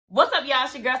y'all?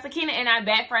 It's your girl Sakina, and I'm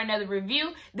back for another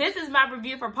review. This is my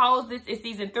review for Pose. This is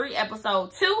season 3,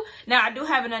 episode 2. Now, I do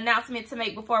have an announcement to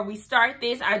make before we start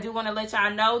this. I do want to let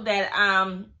y'all know that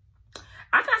I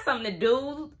got something to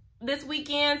do this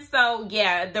weekend. So,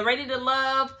 yeah, the Ready to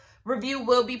Love review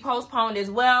will be postponed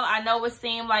as well. I know it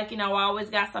seemed like, I always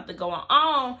got something going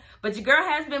on, but your girl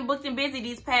has been booked and busy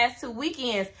these past 2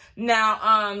 weekends. Now,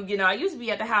 I used to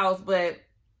be at the house, but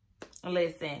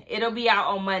listen, it'll be out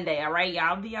on Monday, all right?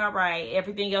 Y'all be all right.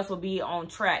 Everything else will be on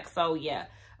track. So, yeah,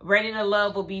 Ready to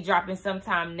Love will be dropping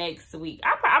sometime next week.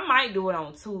 I might do it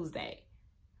on Tuesday.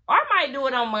 Or I might do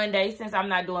it on Monday since I'm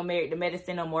not doing Married to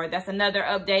Medicine no more. That's another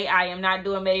update. I am not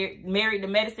doing Married to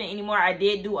Medicine anymore. I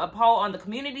did do a poll on the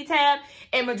community tab.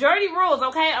 And majority rules,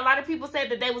 okay? A lot of people said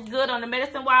that they was good on the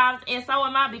Medicine Wives. And so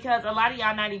am I, because a lot of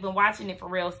y'all not even watching it for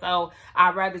real. So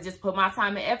I'd rather just put my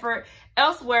time and effort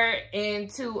elsewhere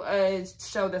into a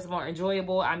show that's more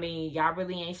enjoyable. I mean, y'all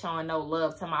really ain't showing no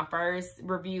love to my first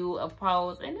review of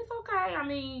Pose. And it's okay. I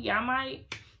mean, y'all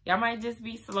might just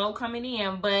be slow coming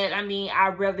in, but I mean, I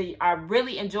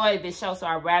really enjoyed this show, so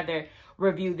I'd rather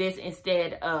review this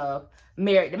instead of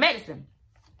Married to Medicine.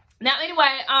 Now,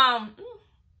 anyway, am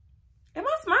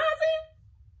I smiling?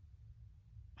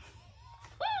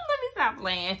 Let me stop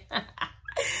playing.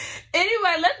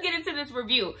 Anyway, let's get into this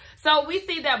review. So we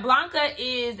see that Blanca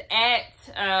is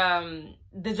at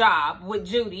the job with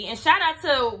Judy, and shout out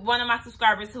to one of my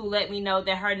subscribers who let me know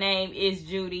that her name is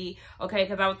Judy, okay,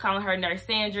 because I was calling her Nurse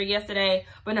Sandra yesterday,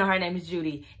 but no, her name is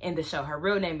Judy in the show. Her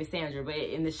real name is Sandra, but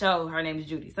in the show, her name is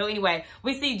Judy. So anyway,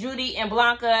 we see Judy and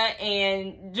Blanca,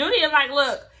 and Judy is like,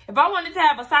 look, if I wanted to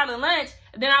have a silent lunch,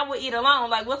 then I would eat alone.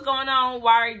 Like, what's going on?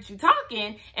 Why aren't you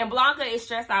talking? And Blanca is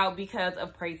stressed out because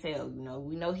of Pray Tell.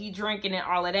 We know he drinking and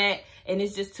all of that, and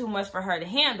it's just too much for her to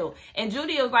handle. And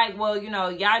Judy was like, well,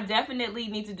 y'all definitely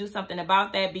need to do something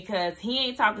about that, because he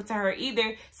ain't talking to her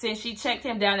either since she checked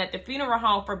him down at the funeral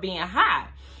home for being high.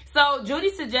 So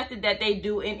Judy suggested that they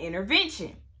do an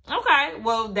intervention. Okay,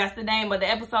 well, that's the name of the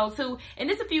episode too. And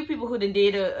there's a few people who done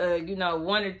did a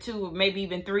 1 or 2 or maybe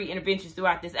even 3 interventions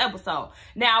throughout this episode.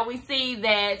 Now we see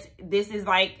that this is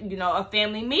like, a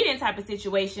family meeting type of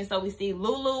situation. So we see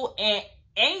Lulu and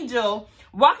Angel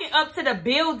walking up to the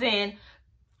building,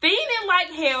 feeling like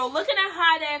hell, looking a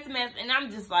hot ass mess. And I'm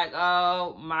just like,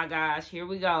 oh my gosh, here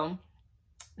we go.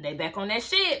 They back on that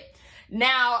shit.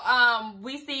 Now,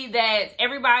 we see that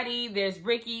everybody, there's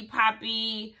Ricky,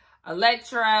 Poppy,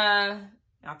 Electra,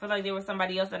 I feel like there was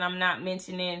somebody else that I'm not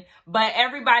mentioning, but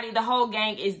everybody, the whole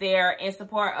gang is there in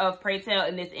support of Pray Tell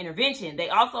in this intervention. They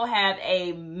also have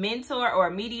a mentor or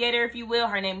a mediator, if you will.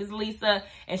 Her name is Lisa,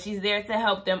 and she's there to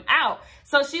help them out.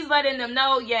 So she's letting them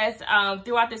know, yes,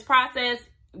 throughout this process,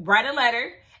 write a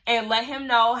letter and let him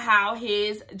know how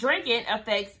his drinking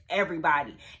affects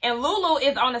everybody. And Lulu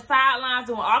is on the sidelines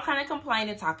doing all kind of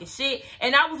complaining, talking shit.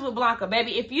 And I was with Blanca,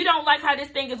 baby. If you don't like how this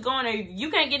thing is going, or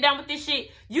you can't get down with this shit,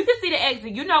 you can see the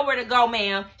exit. You know where to go,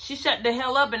 ma'am. She shut the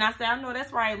hell up, and I said, I know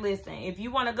that's right. Listen, if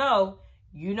you want to go,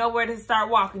 you know where to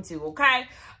start walking to, okay?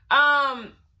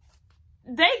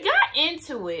 They got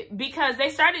into it because they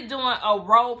started doing a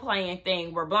role-playing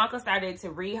thing where Blanca started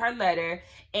to read her letter,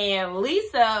 and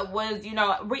Lisa was,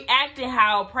 reacting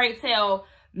how Pray Tell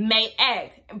may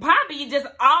act. And Poppy just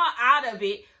all out of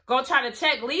it, gonna try to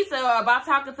check Lisa about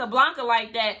talking to Blanca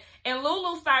like that. And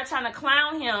Lulu started trying to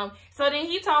clown him. So then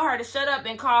he told her to shut up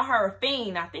and call her a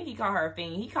fiend. I think he called her a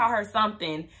fiend. He called her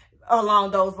something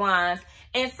along those lines.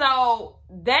 And so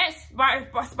that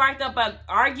sparked up an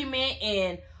argument,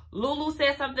 and Lulu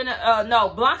said something,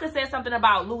 Blanca said something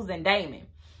about losing Damon.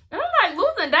 And I'm like,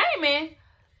 losing Damon?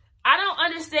 I don't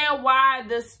understand why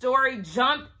the story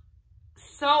jumped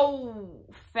so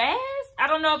fast. I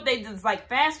don't know if they just like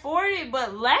fast forwarded,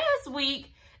 but last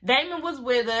week, Damon was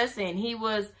with us and he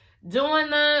was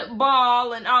doing the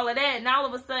ball and all of that. And all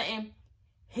of a sudden,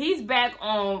 he's back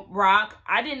on rock.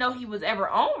 I didn't know he was ever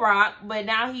on rock, but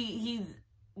now he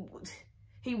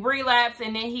relapsed,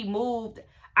 and then he moved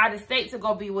out of state to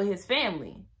go be with his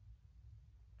family.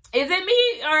 Is it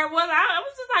me, or was I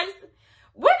was just like,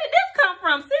 where did this come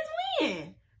from? Since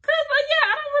when? Because, yeah,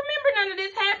 I don't remember none of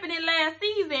this happening last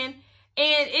season,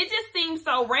 and it just seems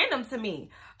so random to me.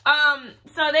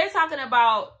 So they're talking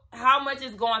about how much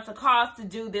it's going to cost to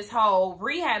do this whole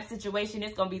rehab situation.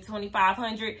 It's going to be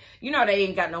 $2,500. They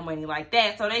ain't got no money like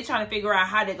that. So they trying to figure out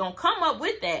how they're going to come up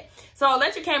with that. So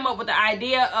Electra came up with the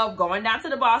idea of going down to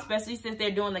the bar, especially since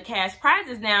they're doing the cash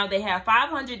prizes now. They have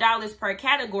 $500 per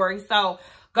category. So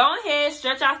go ahead,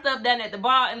 stretch our stuff down at the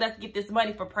bar, and let's get this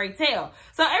money for Pray Tell.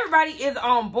 So everybody is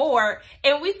on board,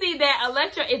 and we see that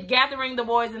Elektra is gathering the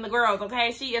boys and the girls,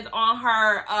 okay? She is on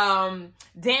her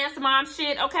dance mom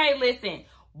shit, okay? Listen,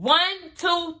 1,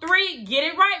 2, 3, get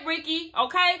it right, Ricky,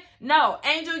 okay? No,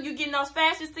 Angel, you getting those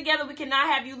fashions together. We cannot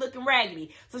have you looking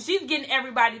raggedy. So she's getting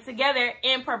everybody together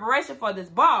in preparation for this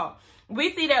ball.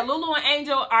 We see that Lulu and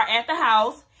Angel are at the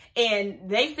house, and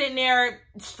they sitting there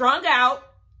strung out,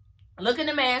 looking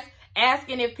a mess,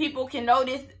 asking if people can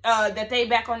notice that they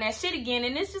back on that shit again.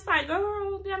 And it's just like,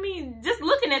 girl, I mean, just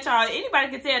looking at y'all,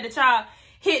 anybody can tell that y'all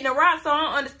hitting a rock, so I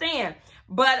don't understand.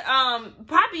 But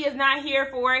Poppy is not here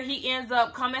for it. He ends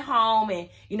up coming home, and,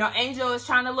 you know, Angel is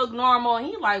trying to look normal. And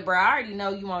he like, bro, I already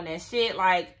know you on that shit.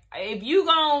 Like, if you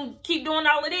gonna keep doing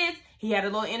all of this, he had a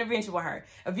little intervention with her.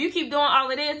 If you keep doing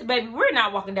all of this, baby, we're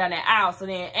not walking down that aisle. So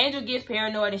then Angel gets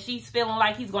paranoid, and she's feeling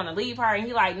like he's going to leave her. And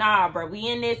he like, nah, bro, we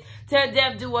in this till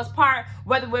death do us part,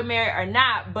 whether we're married or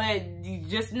not. But you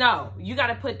just know, you got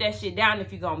to put that shit down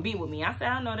if you're going to be with me. I said,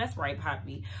 I know that's right,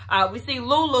 Poppy. We see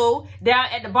Lulu down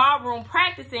at the ballroom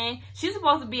practicing. She's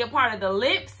supposed to be a part of the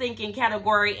lip syncing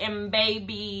category. And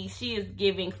baby, she is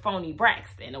giving phony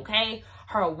Braxton, okay?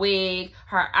 Her wig,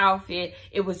 her outfit,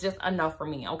 it was just enough for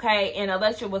me, okay? And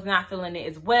Elektra was not feeling it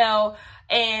as well.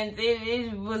 And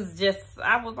it was just,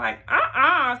 I was like,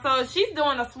 So she's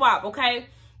doing a swap, okay?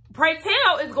 Pray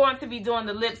Tell is going to be doing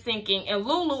the lip syncing, and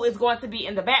Lulu is going to be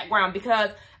in the background, because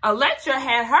Elektra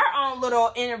had her own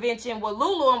little intervention with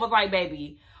Lulu and was like,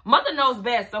 baby, mother knows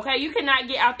best, okay? You cannot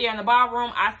get out there in the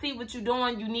ballroom. I see what you're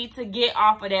doing. You need to get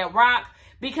off of that rock,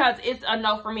 because it's a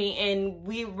no for me, and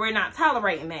we're not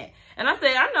tolerating that. And I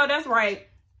said, I know that's right.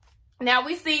 Now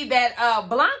we see that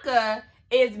Blanca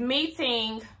is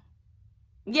meeting,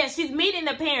 she's meeting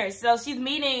the parents. So she's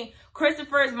meeting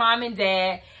Christopher's mom and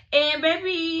dad. And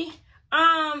baby,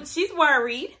 she's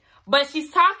worried, but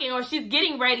she's talking, or she's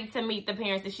getting ready to meet the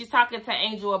parents. And she's talking to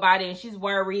Angel about it, and she's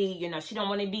worried. You know, she don't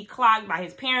want to be clocked by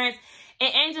his parents.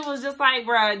 And Angel was just like,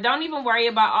 bruh, don't even worry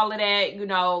about all of that. You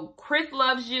know, Chris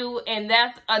loves you, and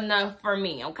that's enough for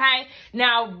me, okay?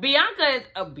 Now, Bianca is,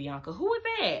 who is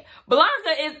that?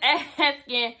 Blanca is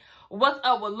asking what's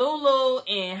up with Lulu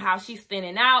and how she's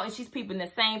thinning out, and she's peeping the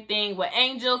same thing with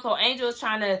Angel. So Angel is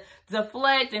trying to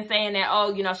deflect and saying that,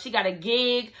 oh, you know, she got a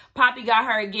gig. Poppy got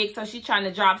her a gig, so she's trying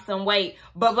to drop some weight.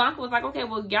 But Blanca was like, okay,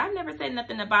 well, y'all never said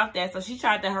nothing about that. So she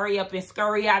tried to hurry up and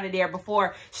scurry out of there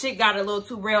before shit got a little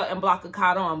too real and Blanca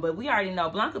caught on. But we already know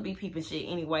Blanca be peeping shit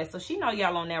anyway, so she know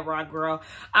y'all on that rock, girl.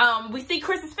 We see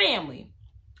Chris's family.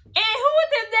 And who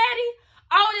is his daddy?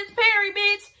 Oh, this Perry,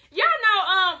 bitch.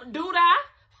 Y'all know Duda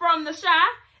from The Chi.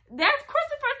 That's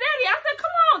Christopher's daddy. I said,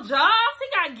 come on, Joss. He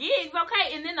got gigs,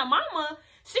 okay? And then the mama,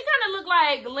 she kind of looked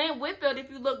like Lynn Whitfield if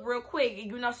you look real quick.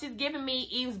 You know, she's giving me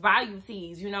Eve's Bayou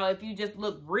tease, you know, if you just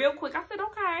look real quick. I said,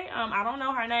 okay, I don't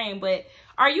know her name, but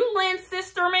are you Lynn's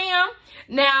sister, ma'am?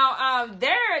 Now,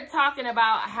 they're talking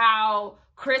about how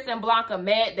Chris and Blanca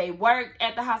met. They worked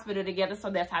at the hospital together,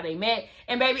 so that's how they met.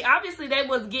 And baby, obviously they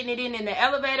was getting it in the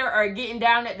elevator or getting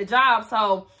down at the job,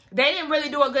 so they didn't really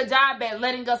do a good job at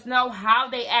letting us know how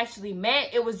they actually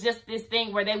met. It was just this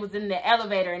thing where they was in the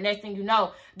elevator, and next thing you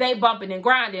know, they bumping and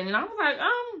grinding. And I was like,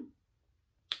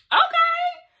 okay,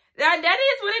 that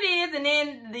is what it is. And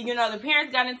then, you know, the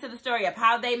parents got into the story of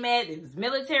how they met. It was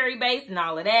military based and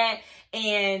all of that.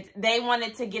 And they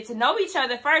wanted to get to know each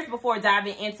other first before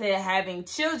diving into having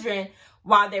children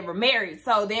while they were married.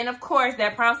 So then, of course,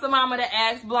 that prompts the mama to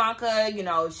ask Blanca, you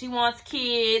know, she wants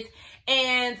kids.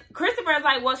 And Christopher's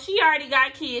like, well, she already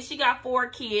got kids. She got 4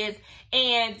 kids.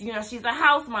 And, you know, she's a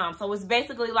house mom. So it's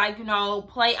basically like, you know,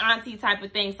 play auntie type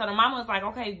of thing. So the mama was like,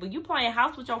 okay, but you playing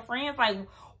house with your friends? Like,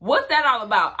 what's that all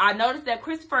about? I noticed that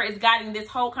Christopher is guiding this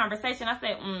whole conversation. I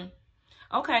said,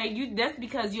 okay, that's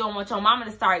because you don't want your mama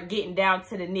to start getting down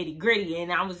to the nitty gritty.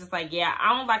 And I was just like, yeah,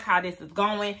 I don't like how this is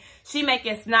going. She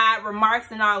making snide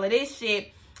remarks and all of this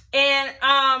shit. And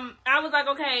I was like,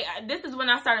 okay, this is when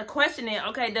I started questioning,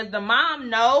 okay, does the mom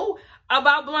know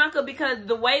about Blanca? Because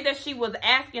the way that she was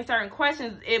asking certain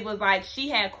questions, it was like she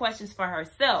had questions for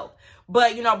herself.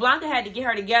 But, you know, Blanca had to get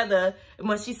her together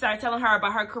when she started telling her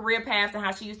about her career path and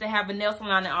how she used to have a nail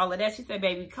salon and all of that. She said,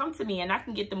 baby, come to me and I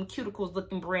can get them cuticles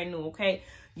looking brand new, okay?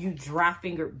 You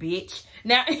dry-fingered bitch.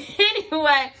 Now,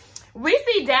 anyway, we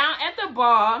see down at the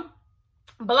bar,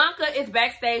 Blanca is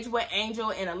backstage with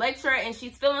Angel and Elektra, and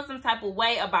she's feeling some type of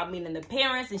way about meeting the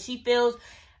parents, and she feels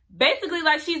basically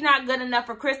like she's not good enough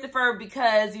for Christopher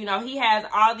because, you know, he has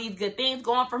all these good things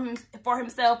going for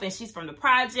himself, and she's from the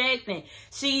projects, and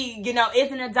she, you know,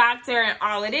 isn't a doctor and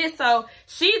all of this. So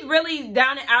she's really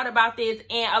down and out about this,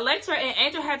 and Elektra and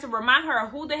Angel had to remind her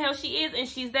who the hell she is, and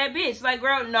she's that bitch. Like,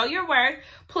 girl, know your worth.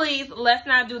 Please, let's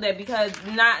not do that, because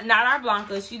not our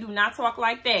Blanca. She do not talk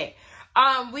like that.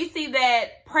 We see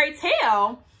that Pray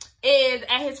Tell is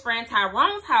at his friend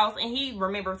Tyrone's house, and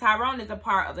remember, Tyrone is a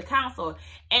part of the council,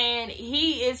 and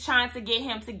he is trying to get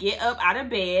him to get up out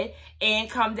of bed and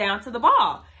come down to the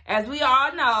ball. As we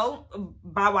all know,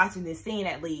 by watching this scene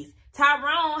at least,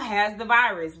 Tyrone has the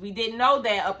virus. We didn't know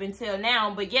that up until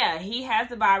now, but yeah, he has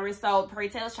the virus. So Pray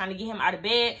Tell is trying to get him out of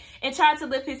bed and try to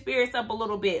lift his spirits up a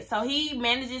little bit. So he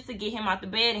manages to get him out the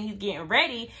bed, and he's getting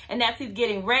ready. And as he's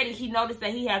getting ready, he noticed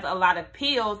that he has a lot of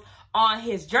pills on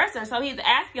his dresser. So he's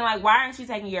asking, like, why aren't you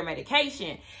taking your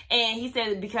medication? And he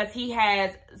said because he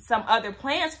has some other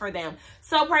plans for them.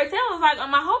 So Pray Tell was like,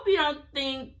 I hope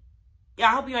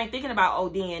you ain't thinking about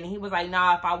ODing. And he was like,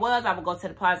 nah, if I was, I would go to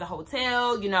the Plaza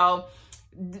Hotel, you know,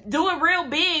 do it real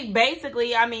big,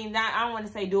 basically. I mean, I don't want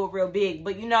to say do it real big,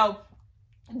 but, you know,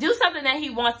 do something that he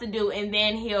wants to do, and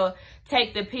then he'll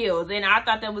take the pills. And I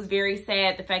thought that was very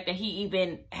sad, the fact that he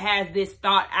even has this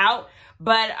thought out.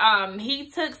 But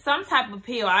he took some type of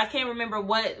pill. I can't remember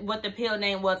what the pill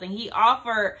name was. And he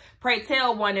offered Pray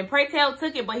Tell one. And Pray Tell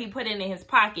took it, but he put it in his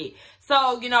pocket.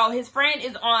 So, you know, his friend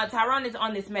Tyrone is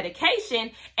on this medication.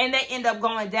 And they end up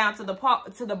going down to the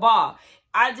ball.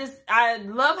 I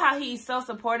love how he's so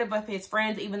supportive of his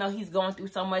friends, even though he's going through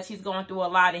so much. He's going through a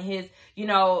lot in his, you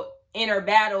know, inner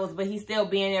battles, but he's still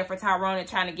being there for Tyrone and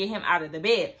trying to get him out of the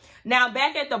bed. Now,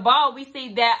 back at the ball, we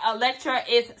see that Elektra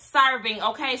is serving,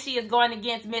 okay? She is going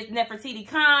against Miss Nefertiti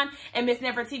Khan, and Miss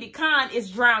Nefertiti Khan is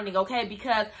drowning, okay?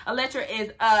 Because Elektra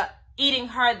is eating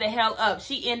her the hell up.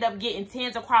 She ended up getting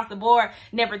 10s across the board.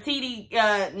 Nefertiti,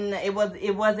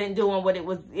 it wasn't doing what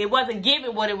it wasn't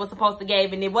giving what it was supposed to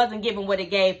give, and it wasn't giving what it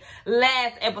gave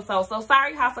last episode. So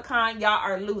sorry, House of Khan, y'all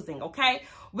are losing, okay?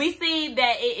 We see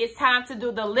that it is time to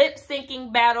do the lip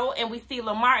syncing battle, and we see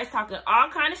Lamar is talking all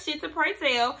kind of shit to Pray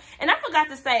Tell. And I forgot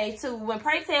to say too, when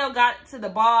Pray Tell got to the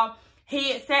ball,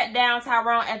 he had sat down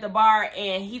Tyrone at the bar,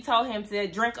 and he told him to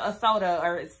drink a soda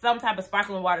or some type of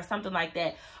sparkling water, something like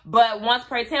that. But once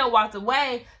Pray Tell walked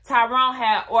away, Tyrone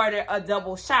had ordered a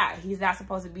double shot. He's not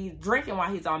supposed to be drinking while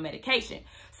he's on medication.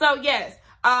 So yes,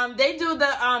 they do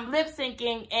the lip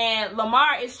syncing, and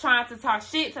Lamar is trying to talk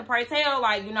shit to Pray Tell,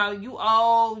 like, you know, you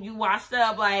old, you washed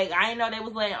up, like, I didn't know they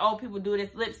was letting old people do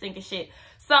this lip syncing shit.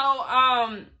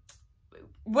 So,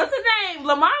 what's his name?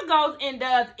 Lamar goes and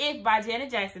does If by Janet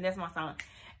Jackson. That's my song.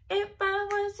 If I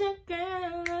was your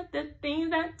girl, the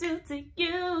things I do to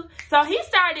you. So he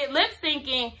started lip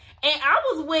syncing, and I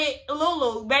was with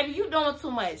Lulu. Baby, you doing too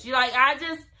much. You like,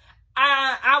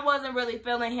 I wasn't really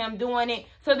feeling him doing it.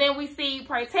 So then we see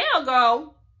Pray Tell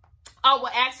go. Oh,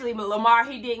 well, actually, Lamar,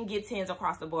 he didn't get 10s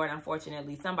across the board,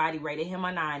 unfortunately. Somebody rated him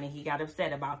a 9, and he got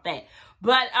upset about that.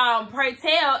 But Pray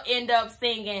Tell ended up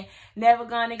singing, never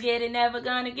gonna get it, never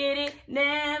gonna get it,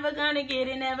 never gonna get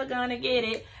it, never gonna get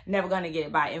it, never gonna get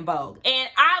it by En Vogue. And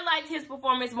I liked his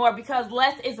performance more because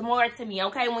less is more to me,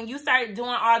 okay? When you start doing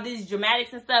all these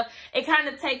dramatics and stuff, it kind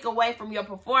of takes away from your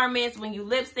performance when you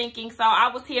lip syncing. So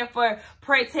I was here for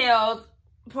Pray Tell's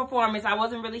performance. I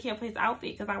wasn't really here for his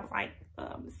outfit because I was like,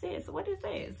 sis, what is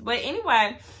this? But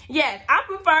anyway, yes, I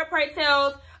prefer Pray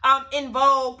Tell's En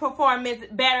Vogue performance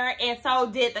better, and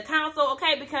so did the council,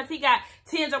 okay, because he got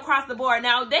 10s across the board.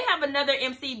 Now, they have another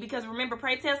MC because remember,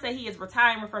 Pray Tell said he is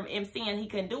retiring from MC and he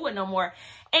couldn't do it no more.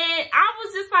 And I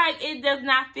was just like, it does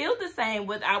not feel the same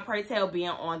without Pray Tell being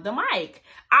on the mic.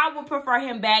 I would prefer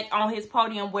him back on his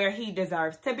podium where he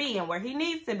deserves to be and where he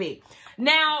needs to be.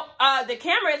 Now, the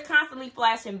camera is constantly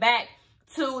flashing back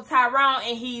to Tyrone,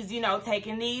 and he's, you know,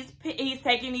 taking these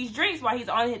drinks while he's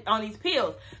on these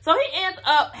pills. So he ends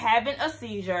up having a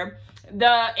seizure.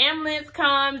 The ambulance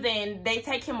comes and they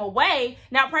take him away.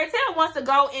 Now, Pray Tell wants to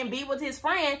go and be with his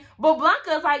friend, but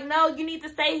Blanca's like, no, you need to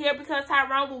stay here because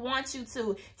Tyrone will want you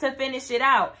to finish it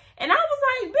out. And I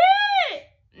was like, bitch,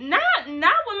 not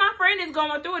when my friend is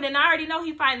going through it and I already know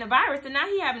he's fighting the virus and now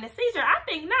he having a seizure. I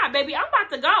think not, baby. I'm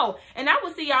about to go and I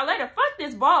will see y'all later. Fuck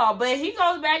this ball. But he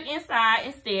goes back inside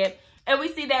instead, and we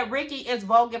see that Ricky is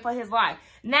voguing for his life.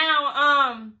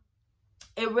 Now,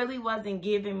 it really wasn't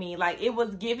giving me, like, it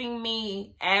was giving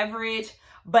me average,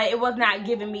 but it was not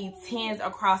giving me 10s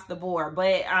across the board.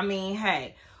 But I mean,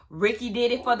 hey, Ricky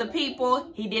did it for the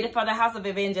people. He did it for the House of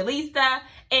Evangelista.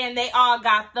 And they all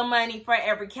got the money for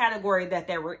every category that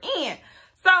they were in.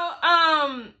 So,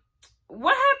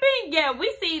 what happened? Yeah,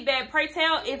 we see that Pray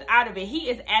Tell is out of it. He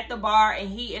is at the bar and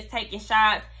he is taking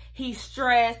shots. He's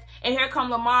stressed. And here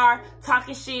come Lamar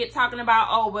talking shit, talking about,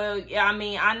 oh, well, yeah, I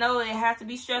mean, I know it has to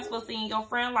be stressful seeing your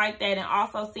friend like that and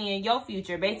also seeing your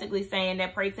future. Basically saying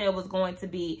that Pray Tell was going to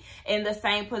be in the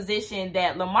same position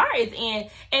that Lamar is in.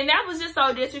 And that was just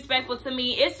so disrespectful to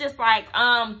me. It's just like,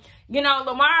 you know,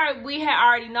 Lamar, we had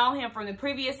already known him from the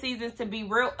previous seasons to be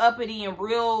real uppity and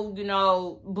real, you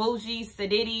know, bougie,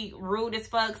 sedity, rude as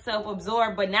fuck,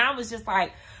 self-absorbed. But now it's just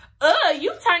like,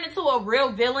 you turned into a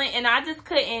real villain, and I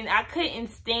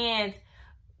couldn't stand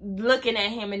looking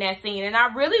at him in that scene. And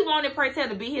I really wanted Pray Tell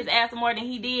to beat his ass more than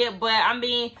he did, but I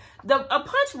mean, a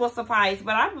punch will suffice,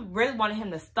 but I really wanted him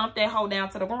to stump that hoe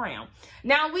down to the ground.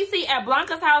 Now we see at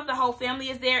Blanca's house, the whole family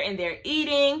is there and they're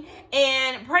eating,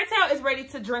 and Pray Tell is ready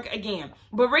to drink again.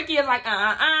 But Ricky is like,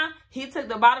 he took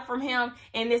the bottle from him,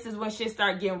 and this is when shit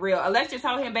started getting real. Alexia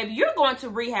told him, baby, you're going to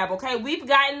rehab, okay? We've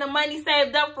gotten the money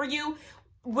saved up for you.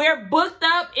 We're booked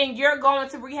up and you're going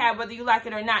to rehab whether you like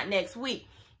it or not next week.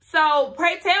 So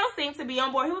Pray Tell seemed to be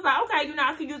on board. He was like, okay, you know,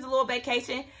 I could use a little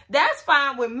vacation. That's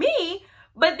fine with me.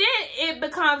 But then it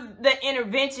becomes the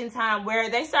intervention time where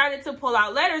they started to pull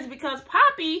out letters because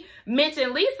Poppy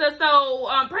mentioned Lisa. So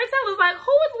Pray Tell was like,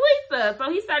 who is Lisa?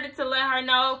 So he started to let her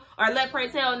know, or let Pray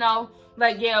Tell know,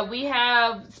 like, yeah, we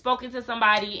have spoken to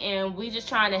somebody and we just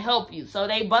trying to help you. So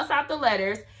they bust out the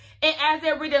letters. And as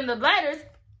they're reading the letters,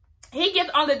 he gets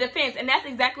on the defense, and that's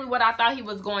exactly what I thought he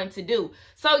was going to do.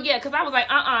 So, yeah, because I was like,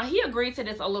 he agreed to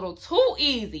this a little too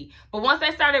easy. But once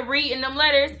they started reading them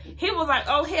letters, he was like,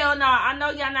 oh, hell no, I know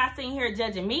y'all not sitting here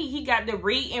judging me. He got to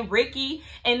reading Ricky,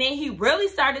 and then he really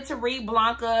started to read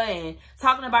Blanca and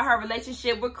talking about her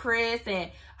relationship with Chris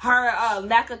and her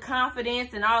lack of confidence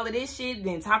and all of this shit.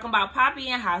 Then talking about Poppy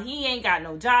and how he ain't got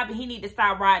no job and he need to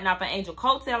stop riding off an Angel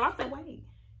coattail. I said, wait,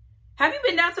 have you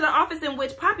been down to the office in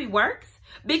which Poppy works?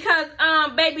 Because,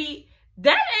 baby,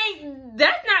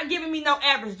 that's not giving me no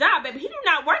average job, baby. He do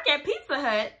not work at Pizza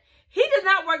Hut. He does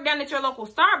not work down at your local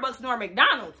Starbucks nor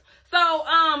McDonald's. So,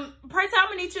 Pray Tell, I'm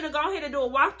gonna need you to go ahead and do a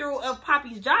walkthrough of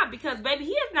Poppy's job because, baby,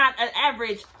 he is not an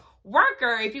average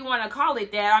worker, if you want to call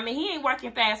it that. I mean, he ain't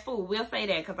working fast food. We'll say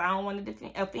that because I don't want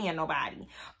to offend nobody.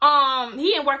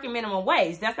 He ain't working minimum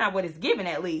wage. That's not what it's given,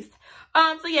 at least.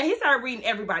 So yeah, he started reading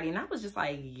everybody, and I was just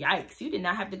like, yikes, you did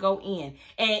not have to go in.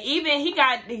 And even he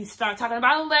started talking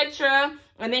about Electra,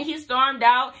 and then he stormed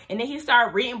out, and then he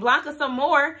started reading Blanca some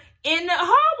more in the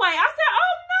hallway. I said,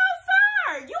 oh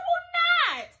no, sir,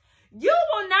 you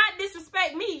will not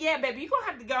disrespect me. Yeah, baby, you gonna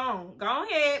have to go on. Go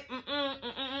ahead.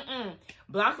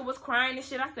 Blanca was crying and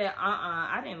shit. I said,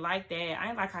 I didn't like that. I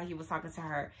didn't like how he was talking to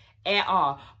her at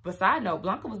all. But side note,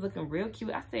 Blanca was looking real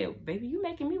cute. I said, baby, you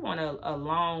making me want a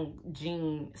long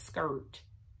jean skirt.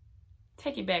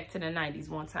 Take it back to the 90s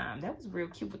one time. That was real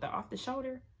cute with the off the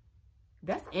shoulder.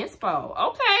 That's inspo.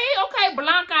 Okay,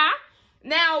 Blanca.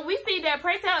 Now, we see that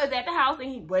Pray Tell is at the house,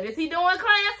 and what is he doing,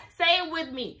 class? Say it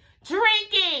with me.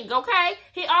 Drinking, okay?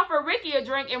 He offered Ricky a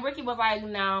drink, and Ricky was like,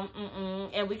 no,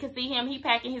 and we can see him, he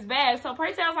packing his bag. So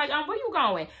Pray Tell's like, where you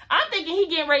going? I'm thinking he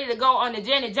getting ready to go on the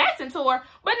Janet Jackson tour,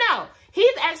 but no,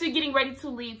 he's actually getting ready to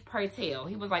leave Pray Tell.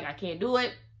 He was like, I can't do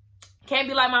it. Can't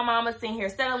be like my mama sitting here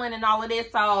settling and all of this.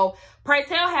 So Pray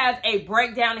Tell has a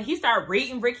breakdown, and he started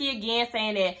reading Ricky again,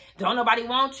 saying that don't nobody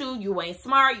want you. You ain't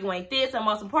smart. You ain't this. And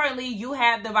most importantly, you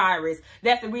have the virus.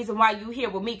 That's the reason why you here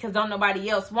with me, because don't nobody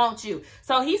else want you.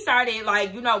 So he started,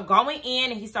 like, you know, going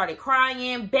in, and he started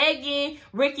crying, begging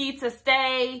Ricky to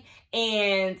stay.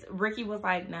 And Ricky was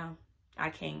like, no,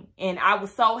 I can't. And I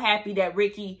was so happy that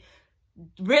Ricky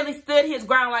really stood his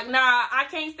ground, like, nah, I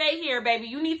can't stay here, baby.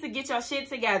 You need to get your shit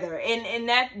together. And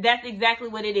that's exactly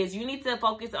what it is. You need to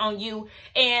focus on you.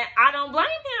 And I don't blame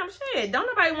him. Shit, don't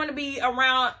nobody want to be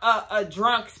around a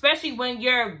drunk, especially when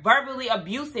you're verbally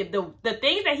abusive. The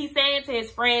things that he's saying to his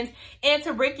friends and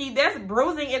to Ricky, that's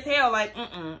bruising as hell. Like,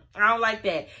 I don't like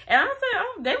that. And I said,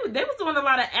 oh, they was doing a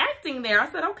lot of acting there.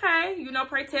 I said, okay, you know,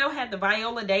 Pray Tell had the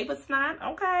Viola Davis snot.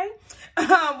 Okay.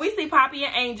 We see Poppy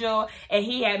and Angel, and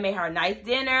he had made her nice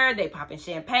dinner. They popping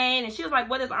champagne, and she was like,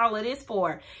 what is all of this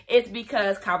for? It's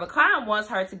because Calvin Klein wants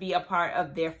her to be a part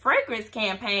of their fragrance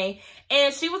campaign,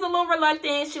 and she was a little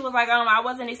reluctant. She was like, I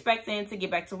wasn't expecting to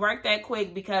get back to work that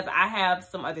quick because I have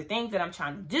some other things that I'm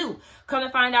trying to do. Come to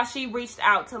find out, she reached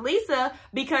out to Lisa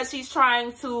because she's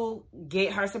trying to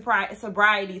get her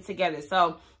sobriety together.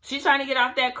 So she's trying to get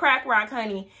off that crack rock,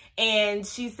 honey. And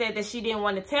she said that she didn't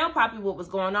want to tell Poppy what was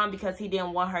going on because he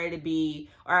didn't want her to be,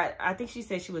 or I think she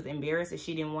said she was embarrassed and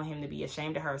she didn't want him to be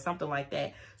ashamed of her or something like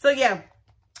that. So yeah,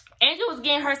 Angel was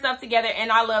getting her stuff together,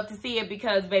 and I love to see it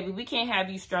because, baby, we can't have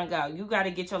you strung out. You got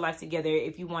to get your life together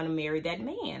if you want to marry that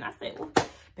man. I said, well,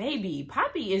 baby,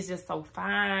 Poppy is just so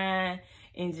fine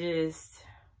and just...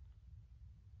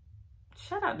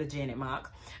 Shout out to Janet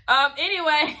Mock.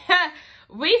 Anyway,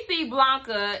 we see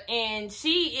Blanca, and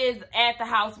she is at the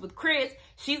house with Chris.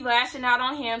 She's lashing out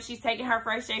on him. She's taking her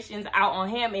frustrations out on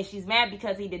him, and she's mad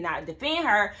because he did not defend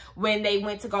her when they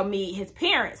went to go meet his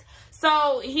parents.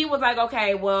 So he was like,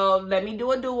 okay, well, let me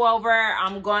do a do-over.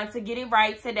 I'm going to get it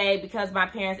right today because my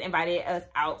parents invited us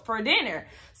out for dinner.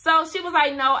 So she was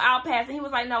like, no, I'll pass. And he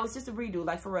was like, no, it's just a redo.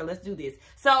 Like, for real, let's do this.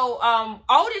 So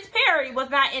Otis Perry was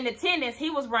not in attendance.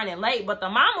 He was running late, but the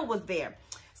mama was there.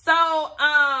 So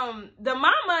the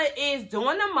mama is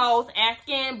doing the most,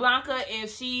 asking Blanca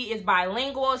if she is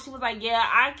bilingual. She was like, yeah,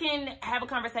 I can have a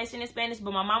conversation in Spanish,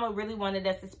 but my mama really wanted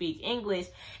us to speak English.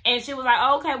 And she was like,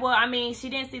 oh, okay, well, I mean, she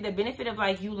didn't see the benefit of,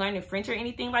 like, you learning French or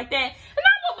anything like that. And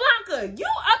I'm with Blanca, you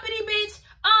uppity bitch.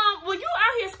 When you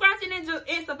out here scratching and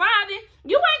surviving,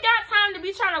 you ain't got time to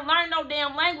be trying to learn no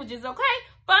damn languages, okay?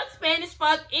 Fuck Spanish,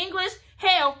 fuck English,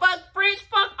 hell, fuck French,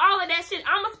 fuck all of that shit.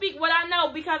 I'ma speak what I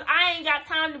know because I ain't got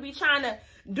time to be trying to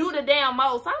do the damn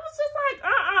most. I was just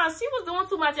like, she was doing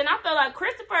too much. And I felt like,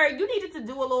 Christopher, you needed to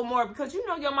do a little more because you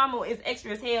know your mama is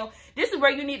extra as hell. This is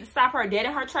where you need to stop her dead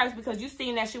in her tracks because you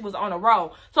seen that she was on a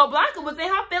roll. So Blanca was in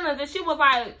her feelings and she was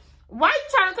like, why are you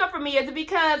trying to come for me? Is it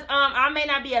because I may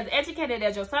not be as educated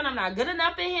as your son? I'm not good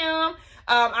enough for him.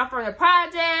 I'm from the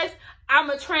projects. I'm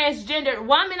a transgendered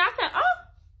woman. I said,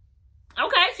 oh,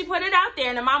 okay. She put it out there,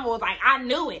 and the mama was like, I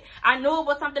knew it. I knew it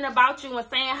was something about you, and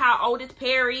saying how Otis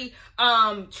Perry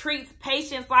treats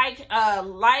patients like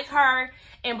her.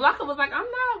 And Blanca was like, I'm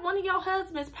not one of your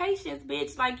husband's patients,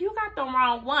 bitch. Like, you got the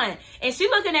wrong one. And she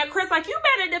looking at Chris like, you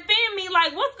better defend me.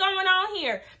 Like, what's going on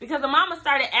here? Because the mama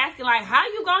started asking, like, how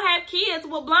you gonna have kids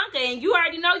with Blanca? And you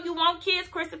already know you want kids,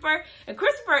 Christopher. And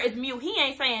Christopher is mute. He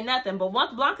ain't saying nothing. But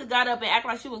once Blanca got up and acted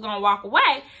like she was gonna walk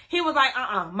away, he was like,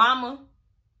 mama,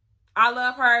 I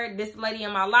love her. This lady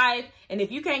in my life. And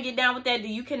if you can't get down with that,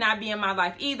 then you cannot be in my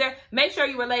life either. Make sure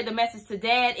you relay the message to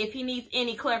Dad. If he needs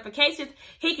any clarifications,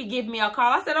 he could give me a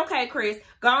call. I said, okay, Chris,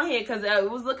 go ahead. Because it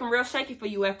was looking real shaky for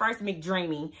you at first,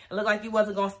 McDreamy. It looked like you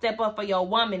wasn't going to step up for your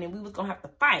woman and we was going to have to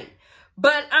fight.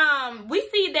 But we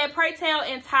see that Pray Tell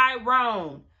and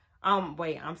Tyrone.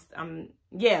 We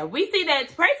see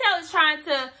that Pray Tell is trying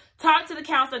to talk to the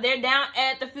counselor. They're down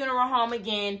at the funeral home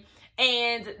again.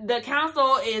 And the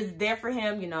council is there for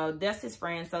him, you know, that's his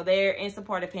friend. So they're in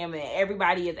support of him. And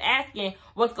everybody is asking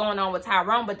what's going on with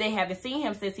Tyrone. But they haven't seen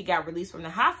him since he got released from the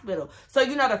hospital. So,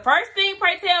 you know, the first thing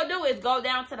Pray Tell do is go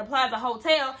down to the Plaza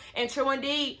Hotel. And true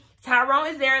indeed, Tyrone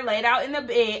is there laid out in the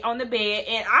bed, on the bed.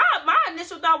 And my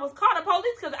initial thought was call the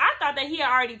police because I thought that he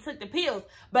had already took the pills.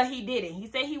 But he didn't. He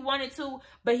said he wanted to,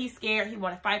 but he's scared. He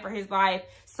wanted to fight for his life.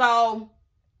 So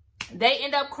they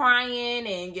end up crying,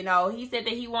 and, you know, he said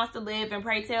that he wants to live, and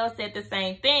Pray Tell said the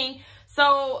same thing.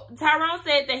 So Tyrone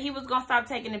said that he was going to stop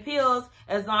taking the pills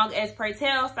as long as Pray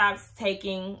Tell stops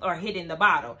taking or hitting the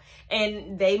bottle.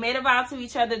 And they made a vow to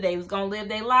each other. They was going to live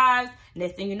their lives.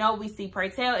 Next thing you know, we see Pray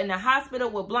Tell in the hospital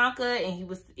with Blanca, and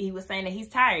he was saying that he's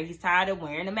tired. He's tired of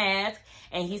wearing a mask,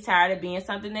 and he's tired of being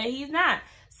something that he's not.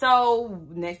 So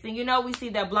next thing you know, we see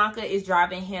that Blanca is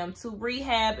driving him to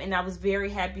rehab, and I was very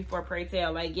happy for Pray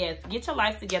Tell. Like, yes, get your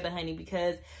life together, honey,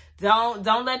 because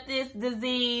don't let this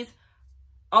disease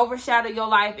overshadow your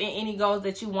life and any goals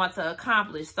that you want to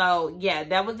accomplish. So yeah,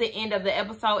 that was the end of the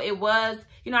episode. It was,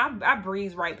 you know, I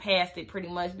breezed right past it pretty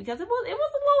much because it was a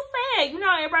little sad. You know,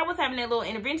 everybody was having their little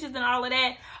interventions and all of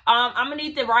that. I'm gonna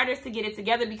need the writers to get it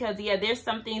together because yeah, there's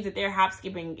some things that they're hop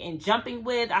skipping and jumping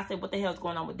with. I said, what the hell's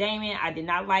going on with Damon? I did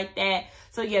not like that.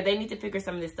 So yeah, they need to figure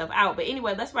some of this stuff out. But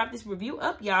anyway, let's wrap this review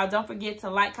up, y'all. Don't forget to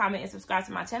like, comment, and subscribe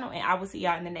to my channel, and I will see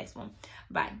y'all in the next one.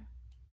 Bye.